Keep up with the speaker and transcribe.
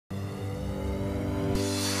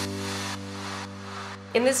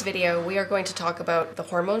In this video, we are going to talk about the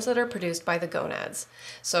hormones that are produced by the gonads.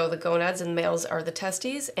 So the gonads in males are the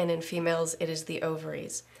testes, and in females it is the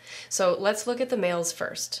ovaries. So let's look at the males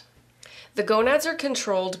first. The gonads are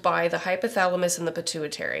controlled by the hypothalamus and the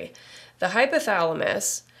pituitary. The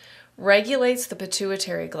hypothalamus regulates the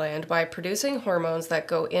pituitary gland by producing hormones that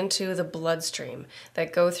go into the bloodstream,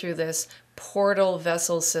 that go through this portal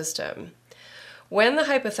vessel system. When the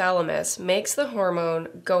hypothalamus makes the hormone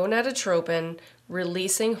gonadotropin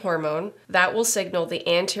releasing hormone, that will signal the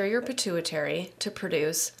anterior pituitary to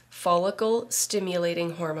produce follicle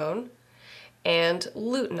stimulating hormone and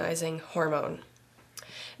luteinizing hormone.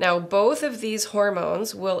 Now, both of these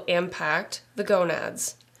hormones will impact the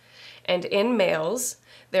gonads. And in males,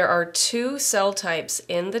 there are two cell types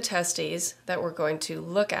in the testes that we're going to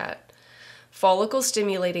look at. Follicle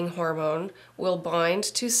stimulating hormone will bind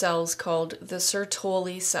to cells called the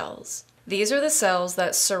Sertoli cells. These are the cells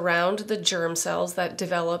that surround the germ cells that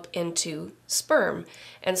develop into sperm.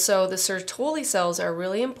 And so the Sertoli cells are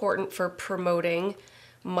really important for promoting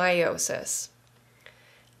meiosis.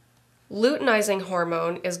 Luteinizing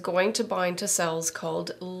hormone is going to bind to cells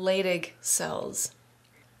called Leydig cells.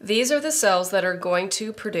 These are the cells that are going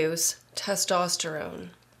to produce testosterone.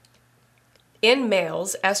 In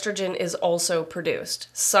males, estrogen is also produced.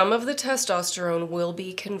 Some of the testosterone will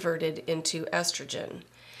be converted into estrogen.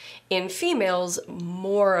 In females,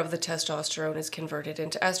 more of the testosterone is converted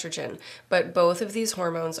into estrogen, but both of these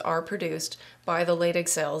hormones are produced by the Leydig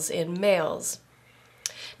cells in males.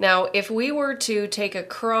 Now, if we were to take a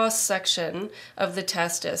cross-section of the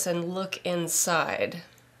testis and look inside,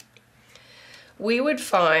 we would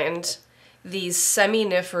find these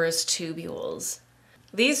seminiferous tubules.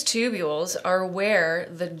 These tubules are where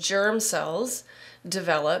the germ cells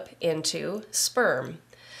develop into sperm.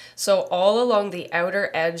 So all along the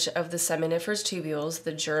outer edge of the seminiferous tubules,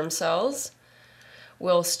 the germ cells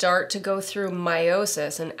will start to go through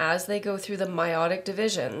meiosis, and as they go through the meiotic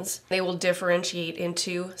divisions, they will differentiate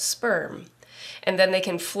into sperm. And then they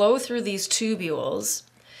can flow through these tubules,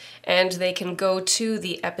 and they can go to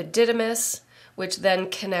the epididymis, which then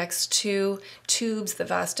connects to tubes, the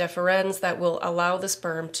vas deferens, that will allow the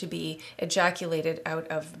sperm to be ejaculated out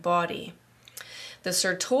of the body. The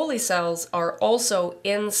Sertoli cells are also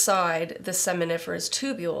inside the seminiferous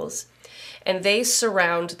tubules, and they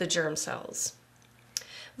surround the germ cells.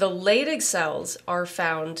 The Leydig cells are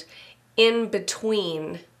found in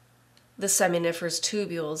between the seminiferous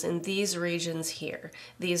tubules in these regions here.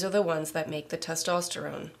 These are the ones that make the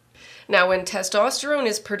testosterone. Now, when testosterone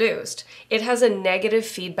is produced, it has a negative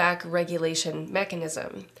feedback regulation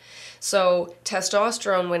mechanism. So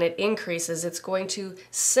testosterone, when it increases, it's going to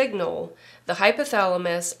signal the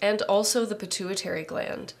hypothalamus and also the pituitary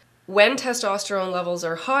gland. When testosterone levels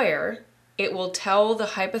are higher, it will tell the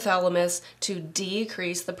hypothalamus to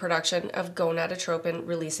decrease the production of gonadotropin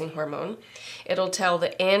releasing hormone. It'll tell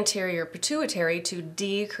the anterior pituitary to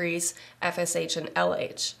decrease FSH and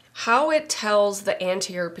LH. How it tells the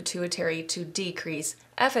anterior pituitary to decrease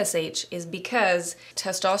FSH is because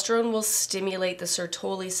testosterone will stimulate the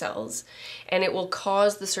Sertoli cells, and it will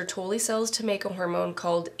cause the Sertoli cells to make a hormone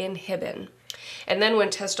called inhibin. And then when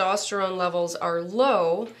testosterone levels are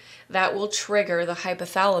low, that will trigger the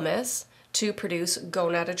hypothalamus to produce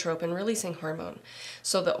gonadotropin releasing hormone.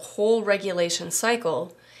 So the whole regulation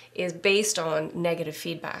cycle is based on negative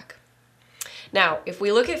feedback. Now, if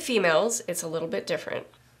we look at females, it's a little bit different.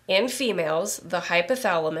 In females, the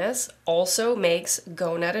hypothalamus also makes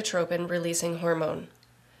gonadotropin releasing hormone.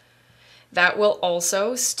 That will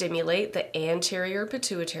also stimulate the anterior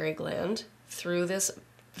pituitary gland through this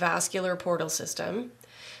vascular portal system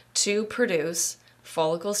to produce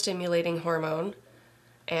follicle stimulating hormone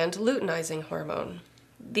and luteinizing hormone.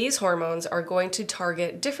 These hormones are going to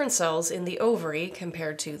target different cells in the ovary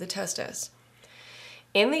compared to the testis.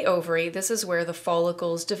 In the ovary, this is where the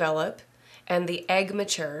follicles develop and the egg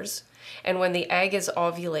matures, and when the egg is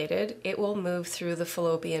ovulated, it will move through the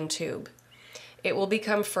fallopian tube. It will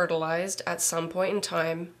become fertilized at some point in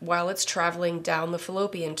time while it's traveling down the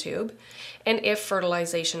fallopian tube, and if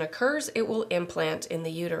fertilization occurs, it will implant in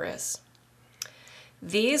the uterus.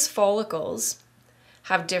 These follicles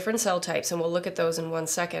have different cell types, and we'll look at those in 1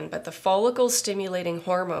 second, but the follicle stimulating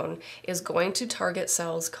hormone is going to target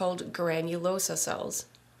cells called granulosa cells.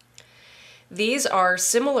 These are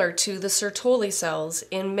similar to the Sertoli cells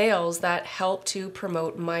in males that help to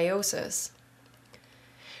promote meiosis.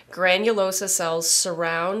 Granulosa cells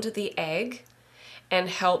surround the egg and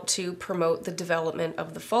help to promote the development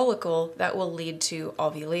of the follicle that will lead to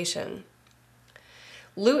ovulation.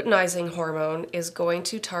 Luteinizing hormone is going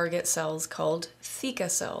to target cells called theca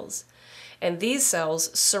cells, and these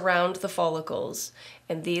cells surround the follicles,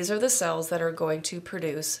 and these are the cells that are going to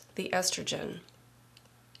produce the estrogen.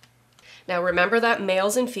 Now remember that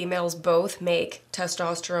males and females both make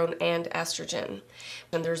testosterone and estrogen,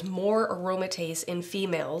 and there's more aromatase in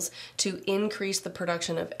females to increase the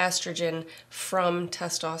production of estrogen from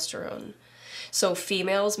testosterone. So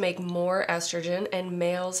females make more estrogen and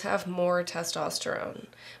males have more testosterone,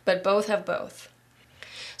 but both have both.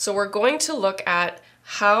 So we're going to look at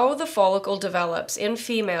how the follicle develops. In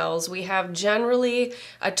females, we have generally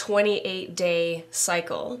a 28-day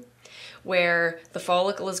cycle where the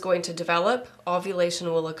follicle is going to develop,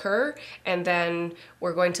 ovulation will occur, and then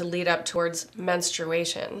we're going to lead up towards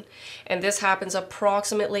menstruation. And this happens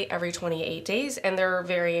approximately every 28 days, and there are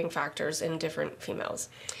varying factors in different females,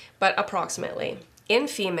 but approximately. In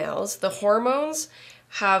females, the hormones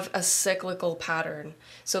have a cyclical pattern.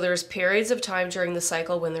 So there's periods of time during the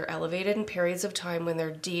cycle when they're elevated and periods of time when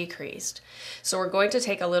they're decreased. So we're going to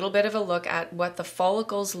take a little bit of a look at what the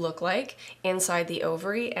follicles look like inside the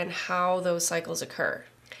ovary and how those cycles occur.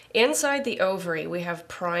 Inside the ovary, we have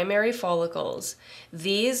primary follicles.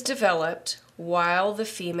 These developed while the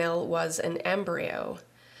female was an embryo.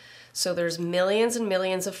 So there's millions and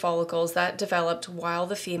millions of follicles that developed while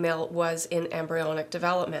the female was in embryonic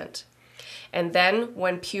development. And then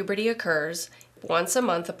when puberty occurs, once a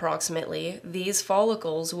month approximately, these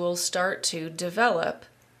follicles will start to develop.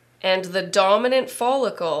 And the dominant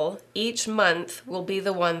follicle each month will be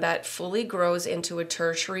the one that fully grows into a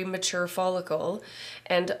tertiary mature follicle,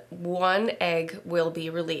 and one egg will be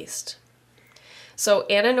released. So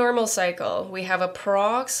in a normal cycle, we have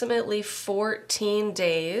approximately 14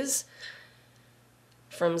 days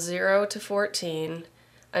from 0 to 14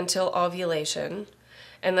 until ovulation,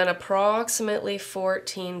 and then approximately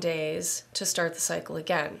 14 days to start the cycle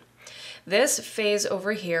again. This phase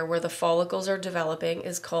over here where the follicles are developing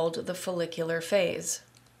is called the follicular phase.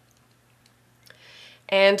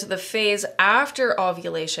 And the phase after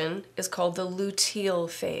ovulation is called the luteal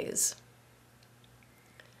phase.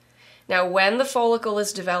 Now, when the follicle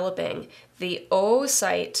is developing, the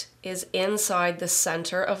oocyte is inside the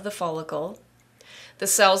center of the follicle. The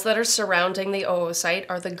cells that are surrounding the oocyte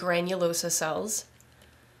are the granulosa cells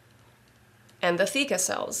and the theca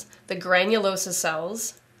cells. The granulosa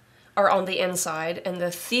cells are on the inside and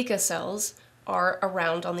the theca cells are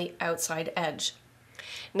around on the outside edge.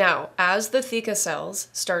 Now, as the theca cells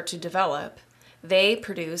start to develop, they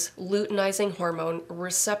produce luteinizing hormone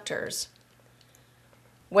receptors.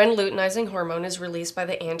 When luteinizing hormone is released by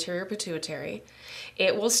the anterior pituitary,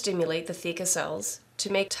 it will stimulate the theca cells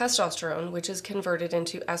to make testosterone, which is converted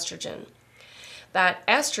into estrogen. That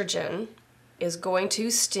estrogen is going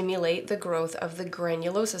to stimulate the growth of the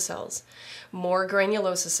granulosa cells. More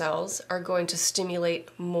granulosa cells are going to stimulate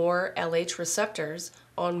more LH receptors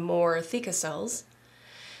on more theca cells.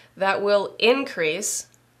 That will increase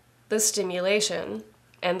the stimulation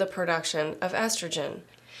and the production of estrogen.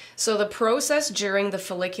 So the process during the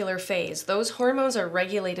follicular phase, those hormones are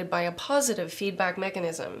regulated by a positive feedback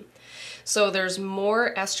mechanism. So there's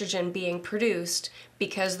more estrogen being produced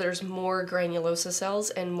because there's more granulosa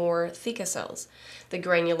cells and more theca cells. The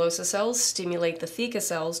granulosa cells stimulate the theca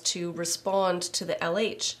cells to respond to the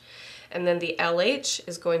LH. And then the LH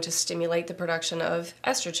is going to stimulate the production of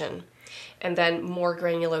estrogen. And then more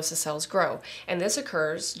granulosa cells grow. And this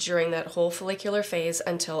occurs during that whole follicular phase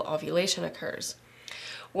until ovulation occurs.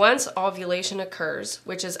 Once ovulation occurs,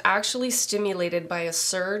 which is actually stimulated by a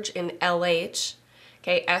surge in LH,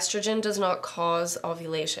 okay, estrogen does not cause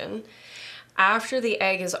ovulation. After the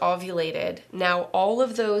egg is ovulated, now all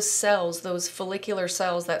of those cells, those follicular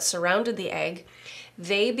cells that surrounded the egg,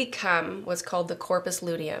 they become what's called the corpus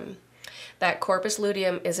luteum. That corpus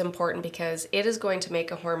luteum is important because it is going to make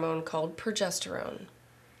a hormone called progesterone.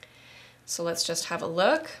 So let's just have a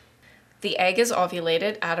look. The egg is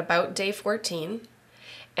ovulated at about day 14.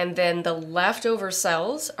 And then the leftover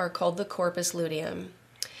cells are called the corpus luteum.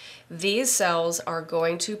 These cells are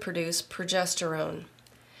going to produce progesterone.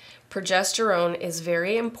 Progesterone is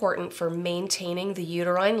very important for maintaining the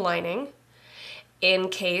uterine lining in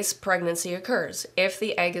case pregnancy occurs. If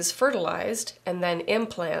the egg is fertilized and then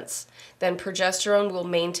implants, then progesterone will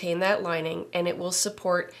maintain that lining and it will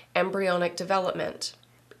support embryonic development.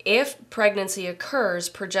 If pregnancy occurs,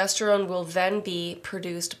 progesterone will then be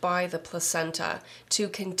produced by the placenta to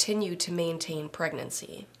continue to maintain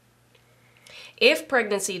pregnancy. If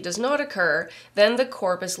pregnancy does not occur, then the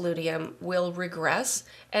corpus luteum will regress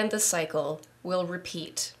and the cycle will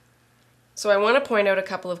repeat. So I want to point out a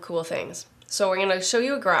couple of cool things. So we're going to show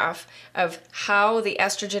you a graph of how the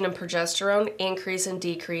estrogen and progesterone increase and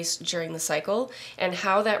decrease during the cycle and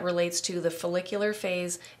how that relates to the follicular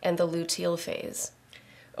phase and the luteal phase.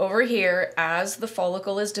 Over here, as the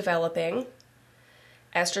follicle is developing,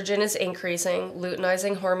 estrogen is increasing,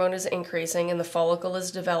 luteinizing hormone is increasing, and the follicle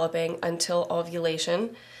is developing until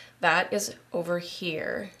ovulation. That is over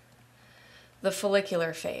here, the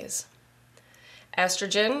follicular phase.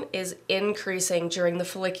 Estrogen is increasing during the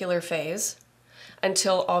follicular phase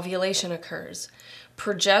until ovulation occurs.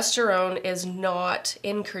 Progesterone is not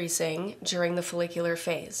increasing during the follicular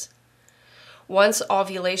phase. Once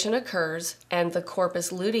ovulation occurs and the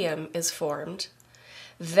corpus luteum is formed,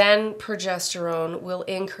 then progesterone will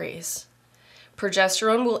increase.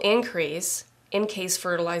 Progesterone will increase in case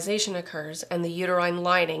fertilization occurs and the uterine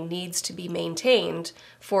lining needs to be maintained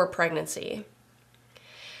for pregnancy.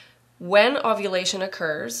 When ovulation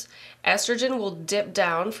occurs, estrogen will dip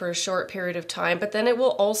down for a short period of time, but then it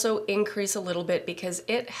will also increase a little bit because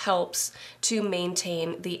it helps to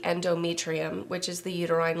maintain the endometrium, which is the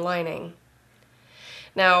uterine lining.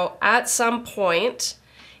 Now, at some point,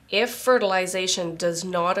 if fertilization does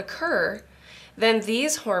not occur, then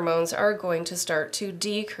these hormones are going to start to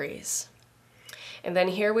decrease. And then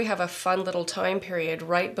here we have a fun little time period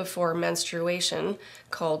right before menstruation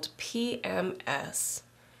called PMS.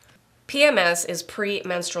 PMS is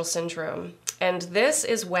premenstrual syndrome, and this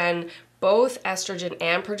is when both estrogen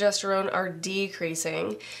and progesterone are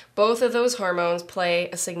decreasing. Both of those hormones play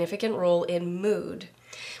a significant role in mood.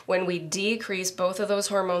 When we decrease both of those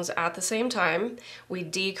hormones at the same time, we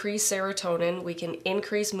decrease serotonin, we can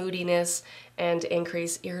increase moodiness and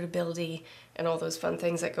increase irritability and all those fun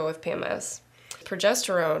things that go with PMS.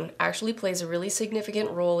 Progesterone actually plays a really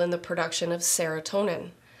significant role in the production of serotonin.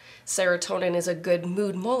 Serotonin is a good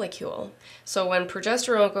mood molecule. So when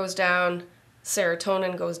progesterone goes down,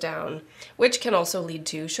 serotonin goes down, which can also lead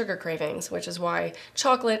to sugar cravings, which is why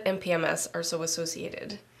chocolate and PMS are so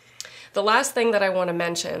associated. The last thing that I want to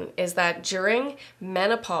mention is that during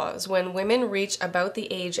menopause, when women reach about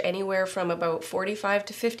the age anywhere from about 45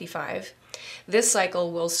 to 55, this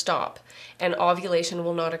cycle will stop and ovulation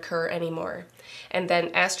will not occur anymore. And then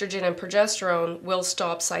estrogen and progesterone will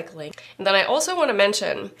stop cycling. And then I also want to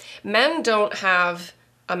mention, men don't have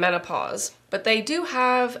a menopause, but they do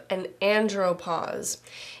have an andropause,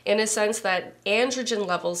 in a sense that androgen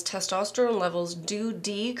levels, testosterone levels, do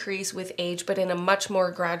decrease with age, but in a much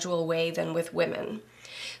more gradual way than with women.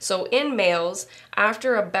 So in males,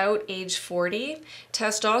 after about age 40,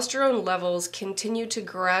 testosterone levels continue to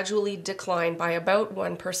gradually decline by about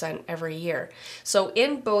 1% every year. So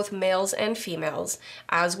in both males and females,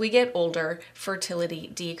 as we get older, fertility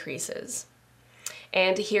decreases.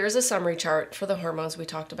 And here's a summary chart for the hormones we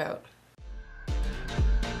talked about.